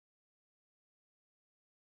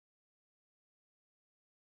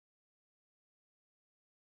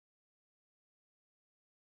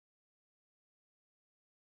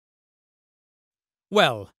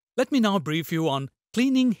Well, let me now brief you on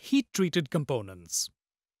cleaning heat-treated components.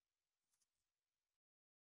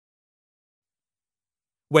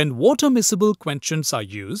 When water-miscible quenchants are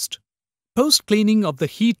used, post-cleaning of the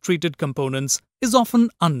heat-treated components is often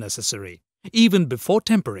unnecessary, even before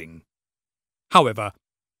tempering. However,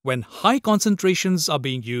 when high concentrations are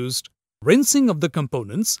being used, rinsing of the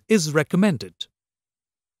components is recommended.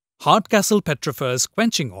 HARDCASTLE Petrofers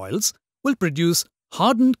quenching oils will produce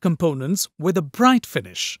hardened components with a bright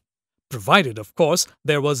finish, provided, of course,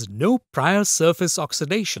 there was no prior surface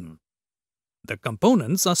oxidation. The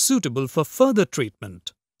components are suitable for further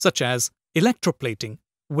treatment, such as electroplating,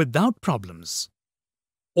 without problems.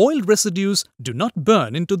 Oil residues do not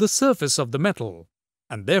burn into the surface of the metal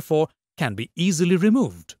and therefore can be easily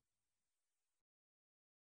removed.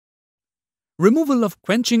 Removal of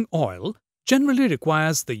quenching oil generally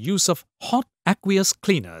requires the use of hot aqueous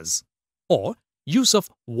cleaners or use of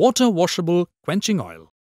water-washable quenching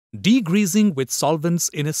oil. Degreasing with solvents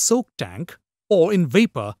in a soak tank or in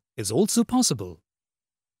vapor is also possible.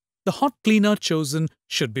 The hot cleaner chosen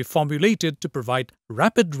should be formulated to provide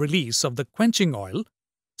rapid release of the quenching oil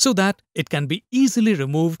so that it can be easily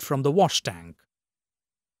removed from the wash tank.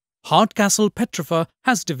 HARDCASTLE Petrofer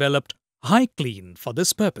has developed HiClean for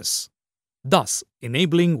this purpose, thus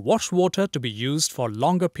enabling wash water to be used for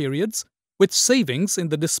longer periods with savings in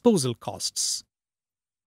the disposal costs.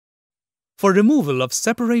 For removal of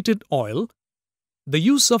separated oil, the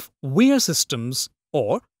use of weir systems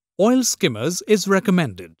or oil skimmers is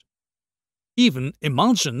recommended. Even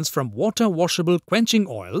emulsions from water-washable quenching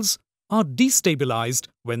oils are destabilized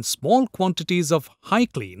when small quantities of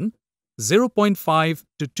HiClean, 0.5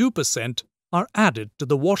 to 2%, are added to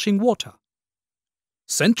the washing water.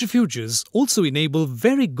 Centrifuges also enable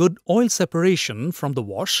very good oil separation from the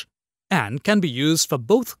wash and can be used for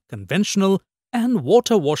both conventional and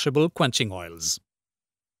water-washable quenching oils.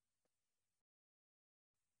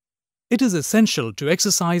 It is essential to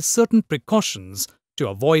exercise certain precautions to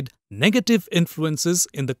avoid negative influences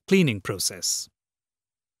in the cleaning process.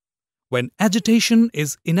 When agitation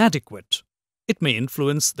is inadequate, it may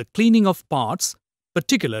influence the cleaning of parts,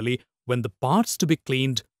 particularly when the parts to be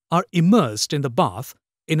cleaned are immersed in the bath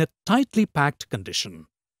in a tightly packed condition.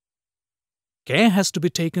 Care has to be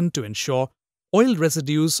taken to ensure oil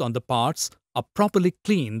residues on the parts are properly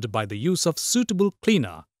cleaned by the use of suitable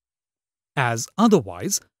cleaner, as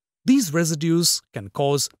otherwise these residues can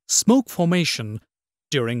cause smoke formation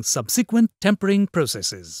during subsequent tempering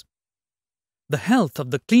processes. The health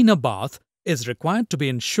of the cleaner bath is required to be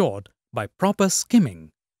ensured by proper skimming,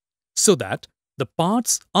 so that the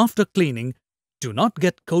parts after cleaning do not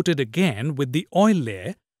get coated again with the oil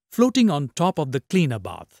layer floating on top of the cleaner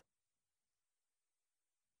bath.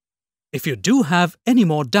 If you do have any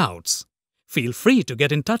more doubts, feel free to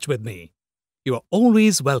get in touch with me. You are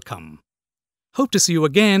always welcome. Hope to see you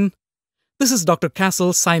again. This is Dr.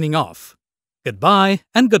 Castle signing off. Goodbye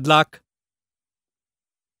and good luck.